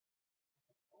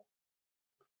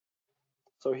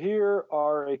 So here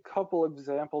are a couple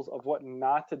examples of what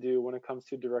not to do when it comes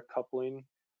to direct coupling.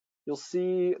 You'll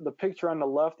see the picture on the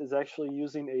left is actually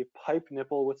using a pipe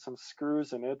nipple with some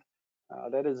screws in it.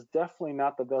 That is definitely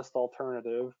not the best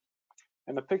alternative.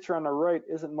 And the picture on the right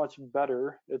isn't much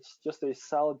better. It's just a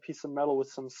solid piece of metal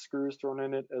with some screws thrown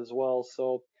in it as well.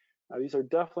 So these are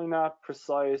definitely not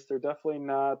precise. They're definitely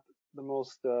not the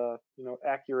most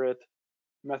accurate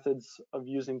methods of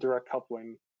using direct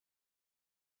coupling.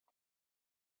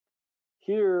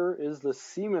 Here is the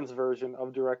Siemens version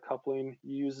of direct coupling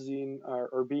using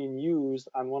or being used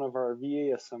on one of our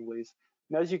VA assemblies.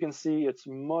 And as you can see, it's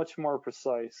much more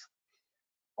precise.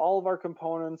 All of our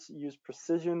components use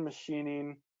precision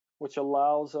machining, which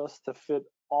allows us to fit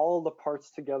all the parts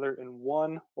together in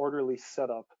one orderly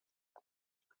setup.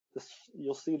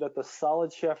 You'll see that the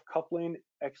solid shaft coupling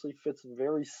actually fits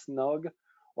very snug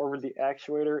over the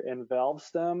actuator and valve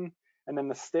stem, and then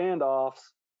the standoffs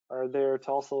are there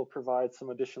to also provide some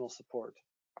additional support.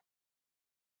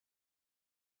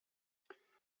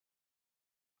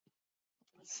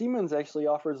 Siemens actually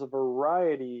offers a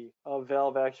variety of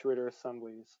valve actuator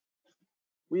assemblies.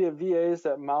 We have VAs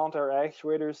that mount our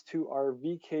actuators to our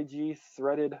VKG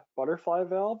threaded butterfly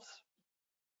valves.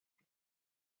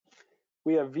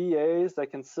 We have VAs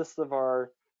that consist of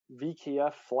our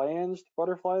VKF flanged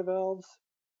butterfly valves.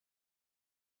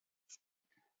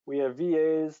 We have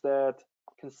VAs that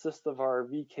consist of our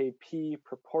VKP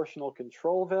proportional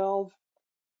control valve.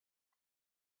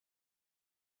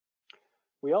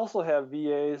 We also have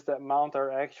VAs that mount our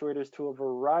actuators to a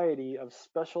variety of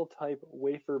special type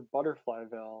wafer butterfly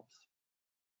valves.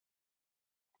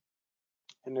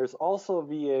 And there's also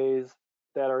VAs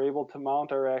that are able to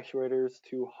mount our actuators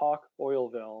to Hawk oil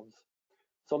valves.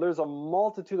 So there's a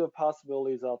multitude of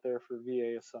possibilities out there for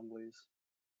VA assemblies.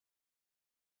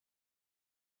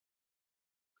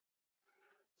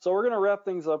 So we're going to wrap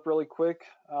things up really quick.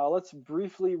 Let's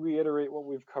briefly reiterate what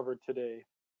we've covered today.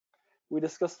 We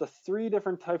discussed the 3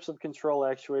 different types of control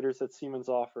actuators that Siemens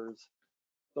offers,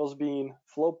 those being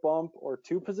float bump or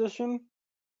 2-position,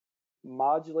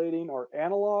 modulating or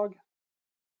analog,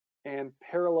 and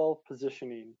parallel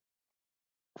positioning.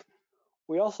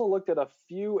 We also looked at a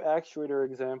few actuator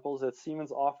examples that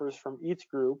Siemens offers from each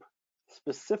group.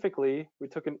 Specifically, we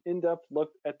took an in-depth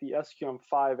look at the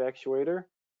SQM5 actuator,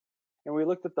 and we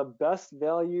looked at the best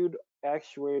valued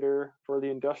actuator for the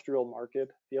industrial market,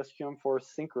 the SQM4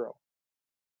 Synchro.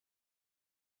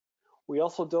 We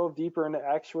also dove deeper into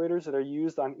actuators that are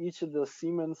used on each of the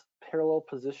Siemens parallel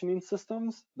positioning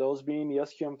systems, those being the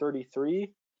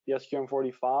SQM33, the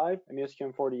SQM45, and the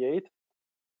SQM48.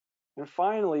 And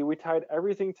finally, we tied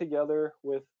everything together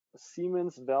with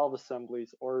Siemens valve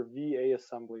assemblies or VA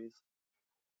assemblies.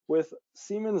 With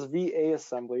Siemens VA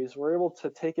assemblies, we're able to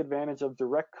take advantage of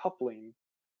direct coupling,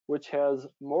 which has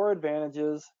more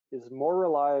advantages, is more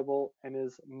reliable, and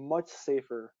is much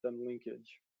safer than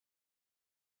linkage.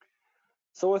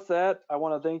 So with that, I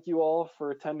want to thank you all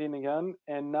for attending again,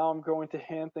 and now I'm going to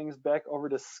hand things back over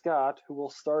to Scott, who will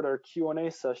start our Q&A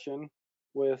session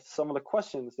with some of the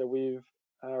questions that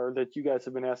that you guys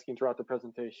have been asking throughout the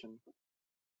presentation.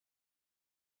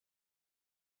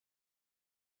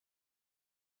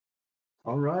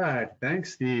 All right,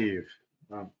 thanks, Steve.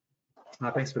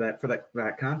 Thanks for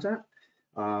that content.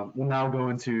 We'll now go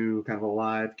into kind of a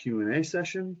live Q&A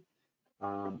session.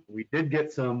 We did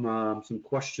get some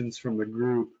questions from the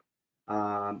group,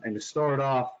 and to start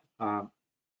off,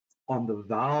 on the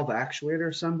valve actuator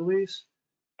assemblies,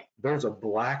 there's a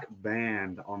black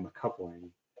band on the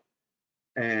coupling,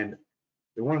 and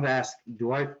they wanted to ask,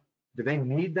 do they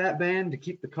need that band to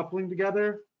keep the coupling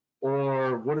together,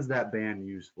 or what is that band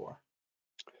used for?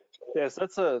 Yes,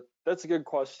 that's a good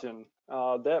question.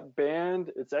 That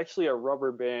band, it's actually a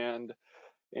rubber band,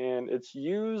 and it's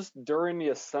used during the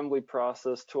assembly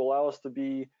process to allow us to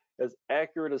be as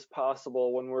accurate as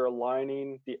possible when we're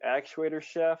aligning the actuator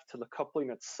shaft to the coupling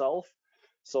itself.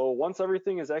 So once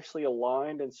everything is actually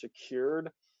aligned and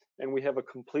secured, and we have a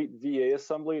complete VA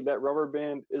assembly, that rubber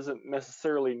band isn't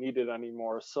necessarily needed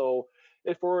anymore. So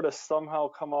if it were to somehow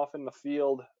come off in the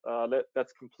field,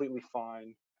 that's completely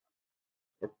fine.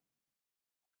 All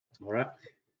right.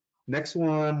 Next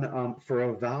one, for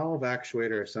a valve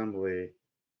actuator assembly,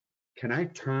 can I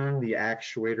turn the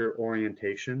actuator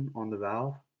orientation on the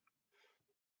valve?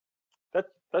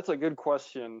 That's a good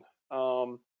question.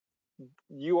 Um,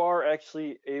 you are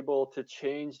actually able to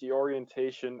change the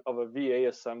orientation of a VA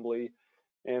assembly.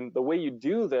 And the way you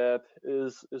do that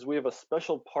is we have a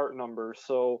special part number.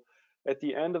 So at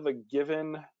the end of a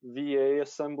given VA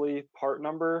assembly part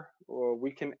number,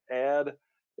 we can add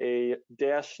a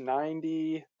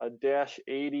 -90, a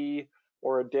 -80,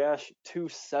 or a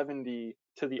 -270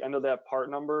 to the end of that part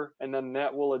number, and then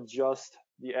that will adjust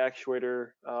the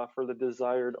actuator for the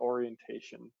desired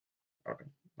orientation. Okay,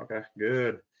 okay,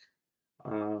 good.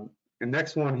 And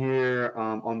next one here,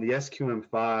 on the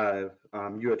SQM5,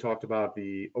 you had talked about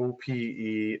the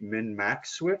OPE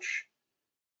min-max switch,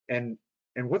 and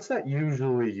what's that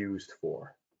usually used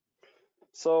for?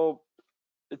 So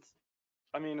it's,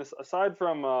 I mean, aside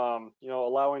from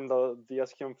allowing the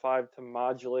SQM5 to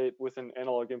modulate with an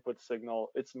analog input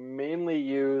signal, it's mainly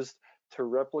used to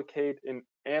replicate an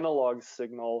analog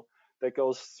signal that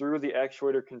goes through the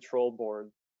actuator control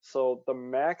board. So the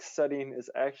max setting is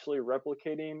actually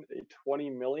replicating a 20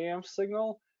 milliamp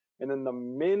signal, and then the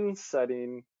min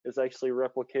setting is actually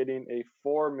replicating a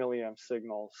 4 milliamp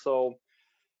signal. So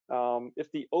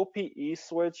if the OPE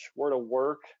switch were to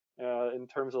work in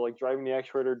terms of like driving the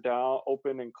actuator down,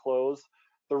 open and close,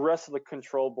 the rest of the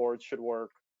control board should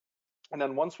work. And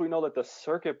then once we know that the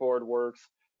circuit board works,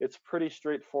 it's pretty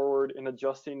straightforward in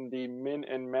adjusting the min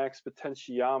and max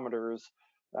potentiometers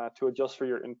to adjust for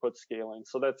your input scaling.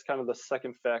 So that's kind of the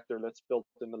second factor that's built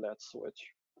into that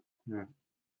switch. Yeah,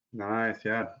 nice,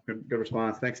 yeah, good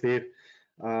response. Thanks, Steve.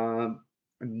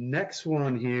 Next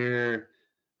one here,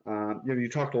 you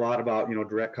talked a lot about,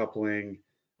 direct coupling.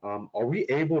 Are we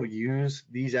able to use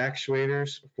these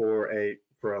actuators for a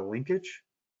linkage?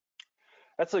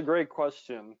 That's a great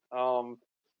question.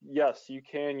 Yes, you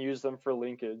can use them for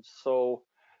linkage. So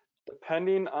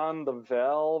depending on the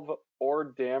valve or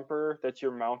damper that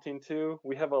you're mounting to,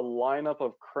 we have a lineup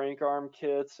of crank arm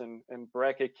kits and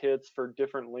bracket kits for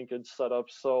different linkage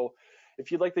setups. So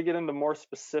if you'd like to get into more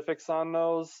specifics on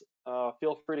those,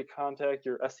 feel free to contact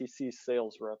your SEC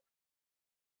sales rep.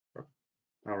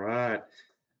 All right.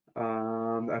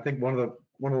 I think one of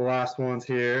the last ones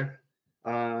here,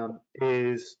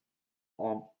 is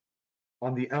on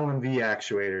the LMV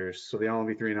actuators, so the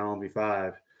LMV3 and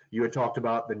LMV5. You had talked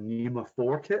about the NEMA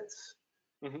 4 kits.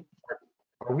 Mhm.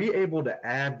 Are we able to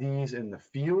add these in the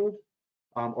field,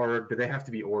 or do they have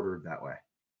to be ordered that way?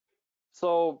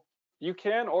 So you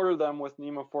can order them with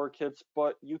NEMA 4 kits,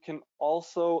 but you can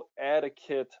also add a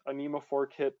kit, a NEMA 4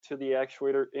 kit, to the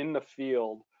actuator in the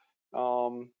field.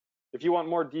 If you want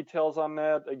more details on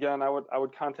that, again, I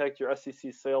would contact your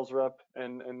SEC sales rep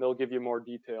and they'll give you more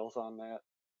details on that.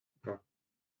 Okay.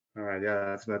 All right,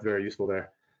 yeah, that's very useful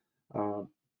there. Um,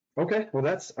 okay, well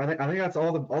I think that's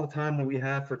all the time that we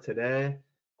have for today.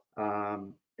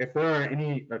 If there are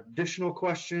any additional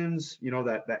questions,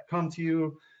 that come to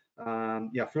you,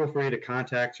 yeah, feel free to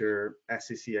contact your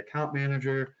SEC account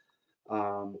manager.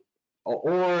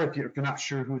 Or if you're not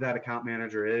sure who that account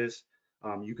manager is,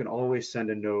 you can always send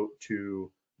a note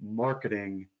to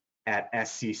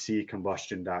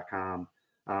marketing@sccombustion.com.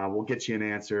 We'll get you an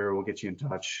answer. We'll get you in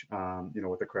touch,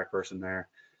 with the correct person there.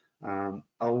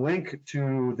 A link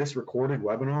to this recorded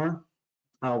webinar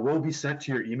will be sent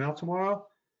to your email tomorrow,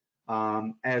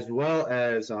 as well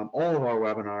as all of our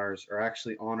webinars are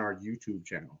actually on our YouTube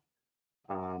channel.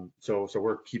 So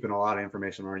we're keeping a lot of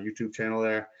information on our YouTube channel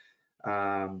there.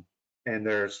 And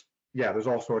there's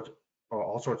all sorts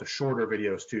of shorter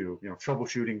videos too,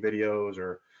 troubleshooting videos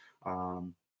or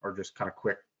just kind of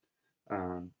quick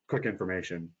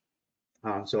information.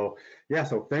 So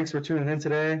thanks for tuning in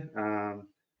today.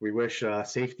 We wish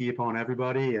safety upon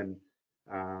everybody, and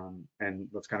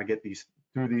let's kind of get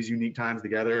through these unique times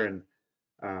together, and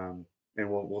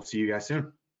we'll see you guys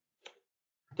soon.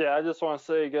 Yeah, I just want to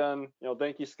say again,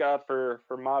 thank you, Scott, for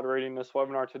moderating this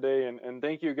webinar today, and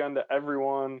thank you again to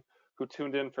everyone who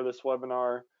tuned in for this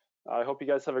webinar. I hope you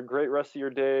guys have a great rest of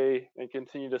your day and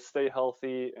continue to stay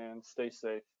healthy and stay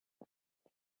safe.